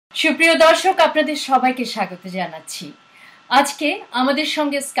সুপ্রিয় দর্শক, আপনাদের সবাইকে স্বাগত জানাচ্ছি। আজকে আমাদের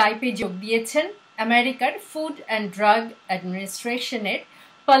সঙ্গে স্কাইপে যোগ দিয়েছেন আমেরিকার food and drug অ্যাডমিনিস্ট্রেশনের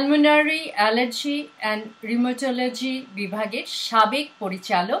pulmonary allergy and rheumatology বিভাগের সাবেক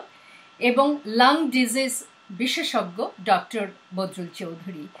পরিচালক এবং লাং ডিজিজ বিশেষজ্ঞ ডক্টর বদরুল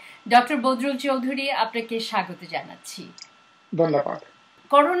চৌধুরী। ডক্টর বদরুল চৌধুরী, আপনাকে স্বাগত জানাচ্ছি। ধন্যবাদ।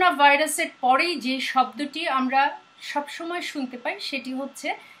 করোনা ভাইরাসের পরেই যে শব্দটি আমরা সবসময় শুনতে পাই সেটি হচ্ছে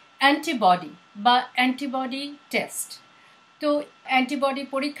অ্যান্টিবডি বা অ্যান্টিবডি টেস্ট। তো অ্যান্টিবডি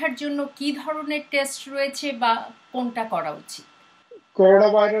পরীক্ষার জন্য কি ধরনের টেস্ট রয়েছে বা কোনটা করা উচিত? করোনা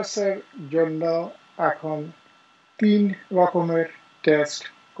ভাইরাসের জন্য এখন 3 রকমের টেস্ট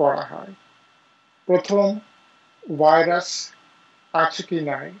করা হয়। প্রথম, ভাইরাস আছে কি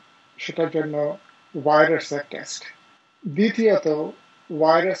নাই সেটার জন্য ভাইরাসের টেস্ট। দ্বিতীয়ত,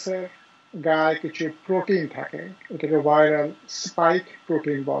 ভাইরাসের গায়ে কিছু প্রোটিন থাকে, এটাকে ভাইরাল স্পাইক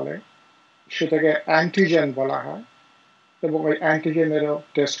প্রোটিন বলে, সেটাকে অ্যান্টিজেন বলা হয় এবং ওই অ্যান্টিজেনেরও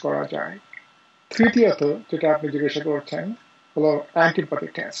টেস্ট করা যায়। তৃতীয়ত, যেটা আপনি জিজ্ঞাসা করছেন, হলো অ্যান্টিবডি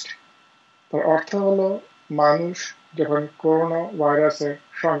টেস্ট। তার অর্থ হলো মানুষ যখন করোনা ভাইরাসের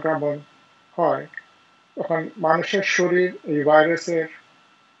সংক্রমণ হয় তখন মানুষের শরীর এই ভাইরাসের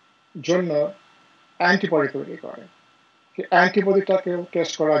জন্য অ্যান্টিবডি তৈরি করে। এই অ্যান্টিবডিটাকেও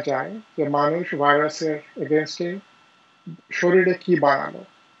টেস্ট করা যায় যে মানুষ ভাইরাসের এগেনস্টে শরীরে কি বানালো।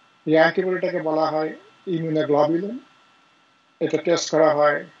 এই অ্যান্টিবডিটাকে বলা হয় ইমিউনোগ্লোবুলিন। এটা টেস্ট করা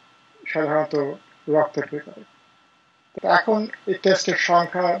হয় সাধারণত রক্তের ভিতরে। এখন এই টেস্টের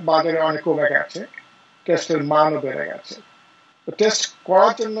সংখ্যা বাজারে অনেক কমে গেছে, টেস্টের মানও বেড়ে গেছে। টেস্ট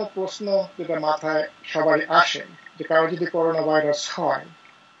করার জন্য প্রশ্ন যেটা মাথায় সবারই আসে যে কারো যদি করোনা ভাইরাস হয়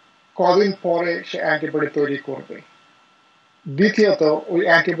কদিন পরে সে অ্যান্টিবডি তৈরি করবে, দ্বিতীয়ত ওই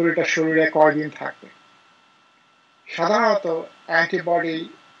অ্যান্টিবডিটা শরীরে কয়দিন থাকবে। সাধারণত অ্যান্টিবডি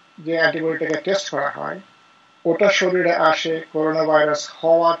যে অ্যান্টিবডিটাকে টেস্ট করা হয় ওটা শরীরে আসে করোনা ভাইরাস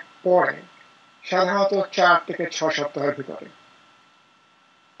হওয়ার পরে, সাধারণত 4 থেকে 6 সপ্তাহের ভিতরে।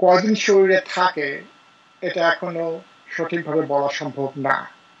 কয়দিন শরীরে থাকে এটা এখনো সঠিকভাবে বলা সম্ভব না।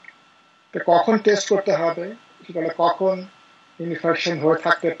 তো কখন টেস্ট করতে হবে, সেটা কখন ইনফেকশন হয়ে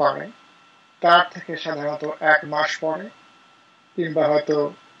থাকতে পারে তার থেকে সাধারণত 1 মাস পরে কিংবা হয়তো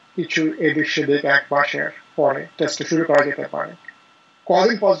কিছু এদিক সেদিক 1 মাসের পরে টেস্ট শুরু করা যেতে পারে।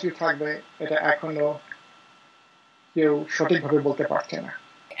 কদিন পজিটিভ থাকবে এটা এখনো কেউ সঠিকভাবে বলতে পারছে না।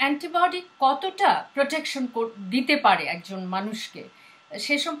 অ্যান্টিবডি কতটা প্রোটেকশন দিতে পারে একজন মানুষকে,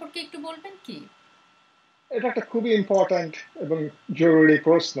 সে সম্পর্কে একটু বলবেন কি? এটা একটা খুবই ইম্পর্ট্যান্ট এবং জরুরি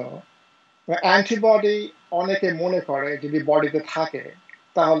প্রশ্ন। অ্যান্টিবডি অনেকে মনে করে যদি বডিতে থাকে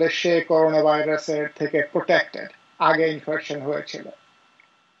তাহলে সে করোনা ভাইরাসের থেকে প্রোটেক্টেড, আগে ইনফেকশন হয়েছিল।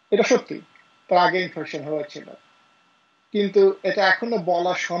 এটা সত্যি, তার আগে ইনফেকশন হয়েছিল, কিন্তু এটা এখনো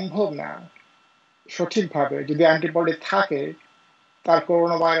বলা সম্ভব না সঠিকভাবে যদি অ্যান্টিবডি থাকে তার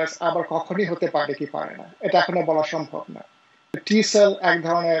করোনা ভাইরাস আবার কখনই হতে পারে কি পারে না, এটা এখনো বলা সম্ভব না। টি সেল এক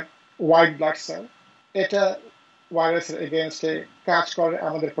ধরনের হোয়াইট ব্লাড সেল, এটা ভাইরাসের এগেনস্টে কাজ করে,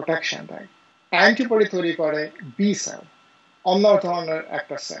 আমাদের প্রোটেকশন দেয়। অ্যান্টিবডি তৈরি করে বি সেল, অন্য ধরনের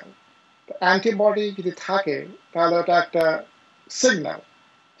একটা সেল। অ্যান্টিবডি যদি থাকে তাহলে ওটা একটা সিগন্যাল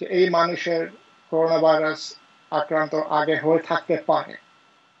যে এই মানুষের করোনা ভাইরাস আক্রান্ত আগে হয়ে থাকতে পারে।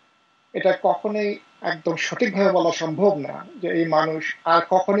 এটা কখনোই একদম সঠিকভাবে বলা সম্ভব না যে এই মানুষ আর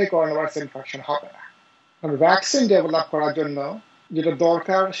কখনোই করোনা ভাইরাস ইনফেকশন হবে না। ভ্যাকসিন ডেভেলপ করার জন্য যেটা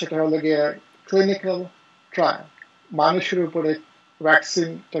দরকার সেটা হলো গিয়ে ক্লিনিক্যাল ট্রায়াল, মানুষের উপরে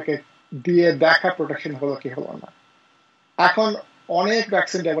ভ্যাকসিনটাকে দিয়ে দেখা প্রোটেকশন হলো কি হলো না। এখন অনেক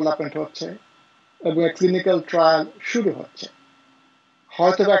ভ্যাকসিন ডেভেলপমেন্ট হচ্ছে এবং ক্লিনিক্যাল ট্রায়াল শুরু হচ্ছে।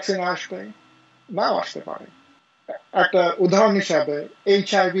 হয়তো ভ্যাকসিন আসবে, নাও আসতে পারে। একটা উদাহরণ হিসাবে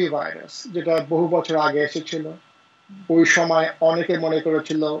HIV ভাইরাস, যেটা বহু বছর আগে এসেছিল, ওই সময় অনেকে মনে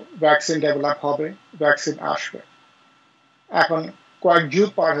করেছিল ভ্যাকসিন ডেভেলপ হবে, ভ্যাকসিন আসবে। এখন কয়েক যুগ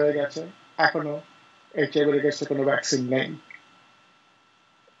পার হয়ে গেছে, এখনো HIV এর কোনো ভ্যাকসিন নেই।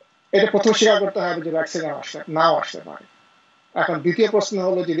 এটা প্রথম স্বীকার করতে হবে যে ভ্যাকসিন নাও আসতে পারে। এখন দ্বিতীয় প্রশ্ন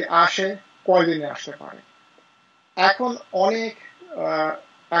হলো যদি আসে কয়দিনে আসতে পারে। এখন অনেক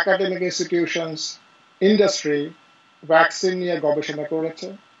একাডেমিক ইনস্টিটিউশনস, ইন্ডাস্ট্রি ভ্যাকসিন নিয়ে গবেষণা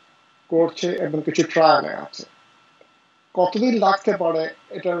করছে এবং কিছু ট্রায়ালে আছে। কতদিন লাগতে পারে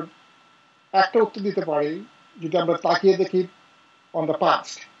এটার একটা উত্তর দিতে পারি যদি আমরা তাকিয়ে দেখি অন দ্য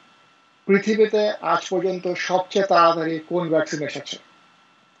পাস্ট। পৃথিবীতে আজ পর্যন্ত সবচেয়ে তাড়াতাড়ি কোন ভ্যাকসিন এসেছে,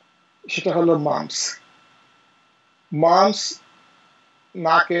 সেটা হলো মাম্পস।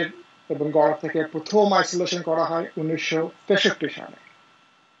 নাকের এবং গলা থেকে প্রথম আইসোলেশন করা হয় 1963 সালে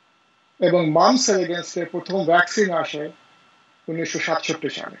এবং মাম্পসের এগেনস্টে প্রথম ভ্যাকসিন আসে 1967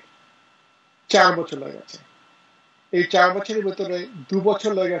 সালে। 4 বছর লেগে গেছে। এই 4 বছরের ভিতরে 2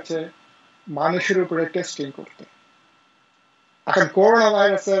 বছর লেগে গেছে মানুষের উপরে টেস্টিং করতে। এখন করোনা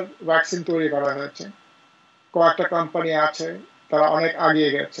ভাইরাসের ভ্যাকসিন তৈরি করা হয়েছে, কয়েকটা কোম্পানি আছে, তারা অনেক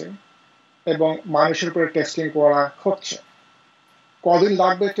আগিয়ে গেছে এবং মানুষের উপরে টেস্টিং করা হচ্ছে। কদিন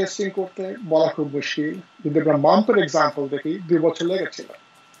লাগবে টেস্টিং করতে বলা খুব মুশকিল। যদি আমরা মাম্পের এক্সাম্পল দেখি, 2 বছর লেগেছিল।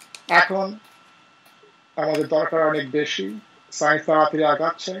 এখন আমাদের দরকার অনেক বেশি, সায়েন্স তাড়াতাড়ি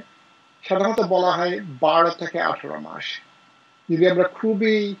আগাচ্ছে। সাধারণত বলা হয় 12 থেকে 18 মাস। যদি আমরা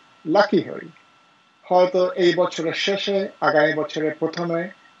খুবই লাকি হই, হয়তো এই বছরের শেষে, আগামী বছরের প্রথমে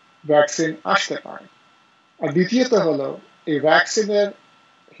ভ্যাকসিন আসতে পারে। আর দ্বিতীয়ত হলো, এই ভ্যাকসিনের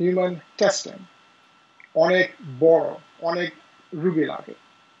হিউম্যান টেস্টিং অনেক বড়, অনেক রুগী লাগে।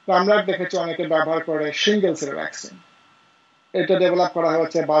 আমরা দেখেছি অনেকে ব্যবহার করে শিঙ্গেলসের ভ্যাকসিন। এটা ডেভেলপ করা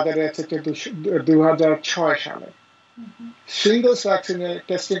হয়েছে, বাজারে আছে 2006 সালে। শিঙ্গেলস ভ্যাকসিনে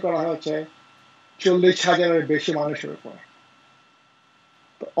টেস্টিং করা হয়েছে 40,000-এর বেশি মানুষের উপর।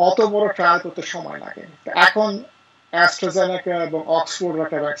 অত বড় ট্রায়াল করতে সময় লাগে। এখন অ্যাস্ট্রাজেনেকা এবং অক্সফোর্ড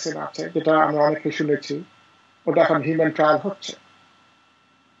একটা ভ্যাকসিন আছে, যেটা আমরা অনেকে শুনেছি, ওটা এখন হিউম্যান ট্রায়াল হচ্ছে।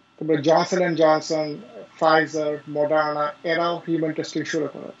 তবে Johnson and Johnson, Pfizer, Moderna এরাও হিউম্যান টেস্টিং শুরু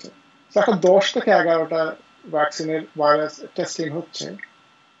করেছে। এখন 10 থেকে 11টা ভ্যাকসিনের ভাইরাস টেস্টিং হচ্ছে।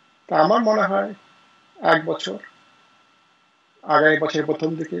 তা আমার মনে হয় 1 বছর, আগামী বছরের প্রথম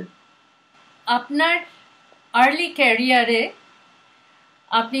দিকে। আপনার আর্লি ক্যারিয়ারে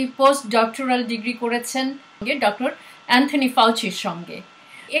আপনি পোস্ট ডক্টরাল ডিগ্রি করেছেন ডক্টর অ্যান্থনি ফাউচির সঙ্গে।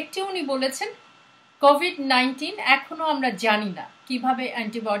 একটি উনি বলেছেন, কোভিড-19 এখনো আমরা জানি না কিভাবে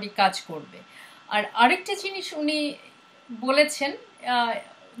অ্যান্টিবডি কাজ করবে। আর আরেকটা জিনিস উনি বলেছেন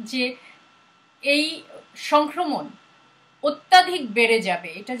যে এই সংক্রমণ অত্যাধিক বেড়ে যাবে,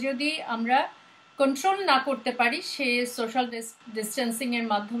 এটা যদি আমরা কন্ট্রোল না করতে পারি, সে সোশ্যাল ডিস্টেন্সিং এর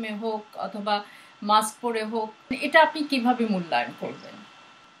মাধ্যমে হোক অথবা মাস্ক পরে হোক। এটা আপনি কিভাবে মূল্যায়ন করবেন?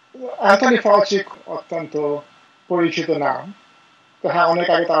 অ্যান্থনি ফাউচি অত্যন্ত পরিচিত নাম। তো হ্যাঁ, অনেক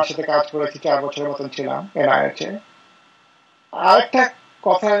আগে তার সাথে কাজ করেছি, 4 বছরের মতন ছিলাম এনআইএইচে। আরেকটা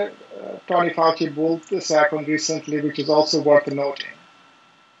কথা টনি ফাউচি বলতেছে এখন recently, which is also worth noting,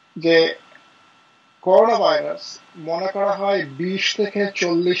 যে করোনা ভাইরাস মনে করা হয় 20 থেকে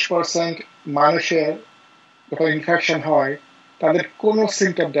 40% মানুষের যখন ইনফেকশন হয় তাদের কোনো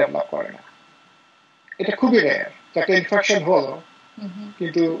সিমটম ডেভেলপ করে না। এটা খুবই রেয়ার, যাতে ইনফেকশন হলো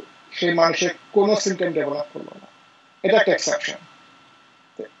কিন্তু সেই মানুষের কোনো সিমটম ডেভেলপ করলো না। এটা একটা এক্সেপশন।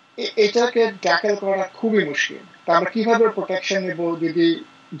 এটাকে ট্যাকেল করা খুবই মুশকিল। তা আমরা কিভাবে প্রোটেকশন নেব যদি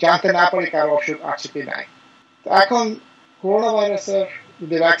জানতে না পারি কারো অসুখ আছে কি নাই? এখন করোনা ভাইরাসের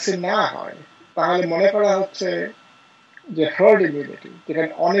যদি ভ্যাকসিন নেওয়া হয়, তাহলে মনে করা হচ্ছে যে হার্ড ইমিউনিটি, যেখানে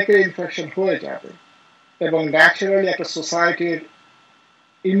অনেকের ইনফেকশন হয়ে যাবে এবং ন্যাচারালি একটা সোসাইটির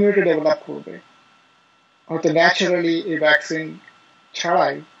ইমিউনিটি ডেভেলপ করবে। হয়তো ন্যাচারালি এই ভ্যাকসিন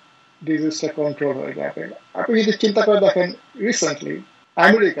ছাড়াই ডিজিজটা কন্ট্রোল হয়ে যাবে। আপনি যদি চিন্তা করে দেখেন, রিসেন্টলি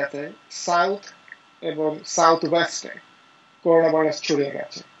আমেরিকাতে সাউথ এবং সাউথ ওয়েস্টে করোনা ভাইরাস ছড়িয়ে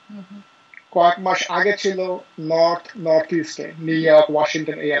গেছে। কয়েক মাস আগে ছিল নর্থ ইস্টে, নিউ ইয়র্ক,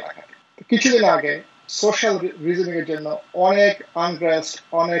 ওয়াশিংটন এই এলাকাতে। কিছুদিন আগে সোশ্যাল রিজনিং এর জন্য অনেক আনরেস্ট,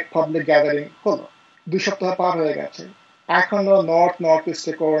 অনেক পাবলিক গ্যাদারিং হলো। 2 সপ্তাহ পার হয়ে গেছে, এখনো নর্থ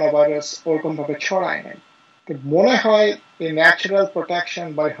ইস্টে করোনা ভাইরাস ওরকম ভাবে ছড়ায় নাই। তো মনে হয় এই natural protection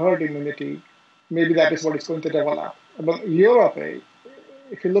by hard immunity, maybe that is what is going to develop. এবং ইউরোপে,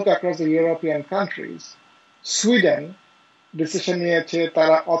 if you look across the European countries, Sweden decision নিয়েছে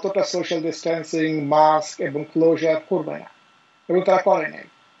তারা অতটা সোশ্যাল ডিস্টেন্সিং, মাস্ক এবং ক্লোজার করবে না, এবং তারা করে নাই।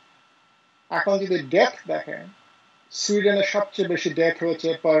 এখন যদি ডেথ দেখেন, সুইডেনের সবচেয়ে বেশি ডেথ হয়েছে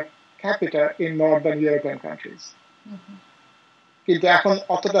পার capital in Northern European countries, কিন্তু এখন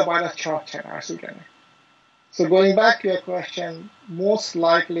অতটা ভাইরাস ছড়াচ্ছে না সুইডেনে। So going back to your question, most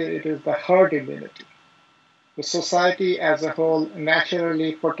likely it is the herd immunity. The society as a whole naturally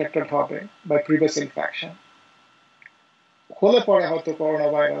protected হবে by previous infection. হলে পরে হয়তো করোনা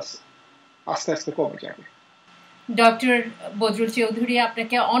ভাইরাস আস্তে আস্তে কমে যাবে। ডক্টর বদরুল চৌধুরী,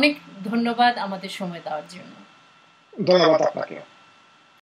 আপনাকে অনেক ধন্যবাদ আমাদের সময় দেওয়ার জন্য। ধন্যবাদ আপনাকে।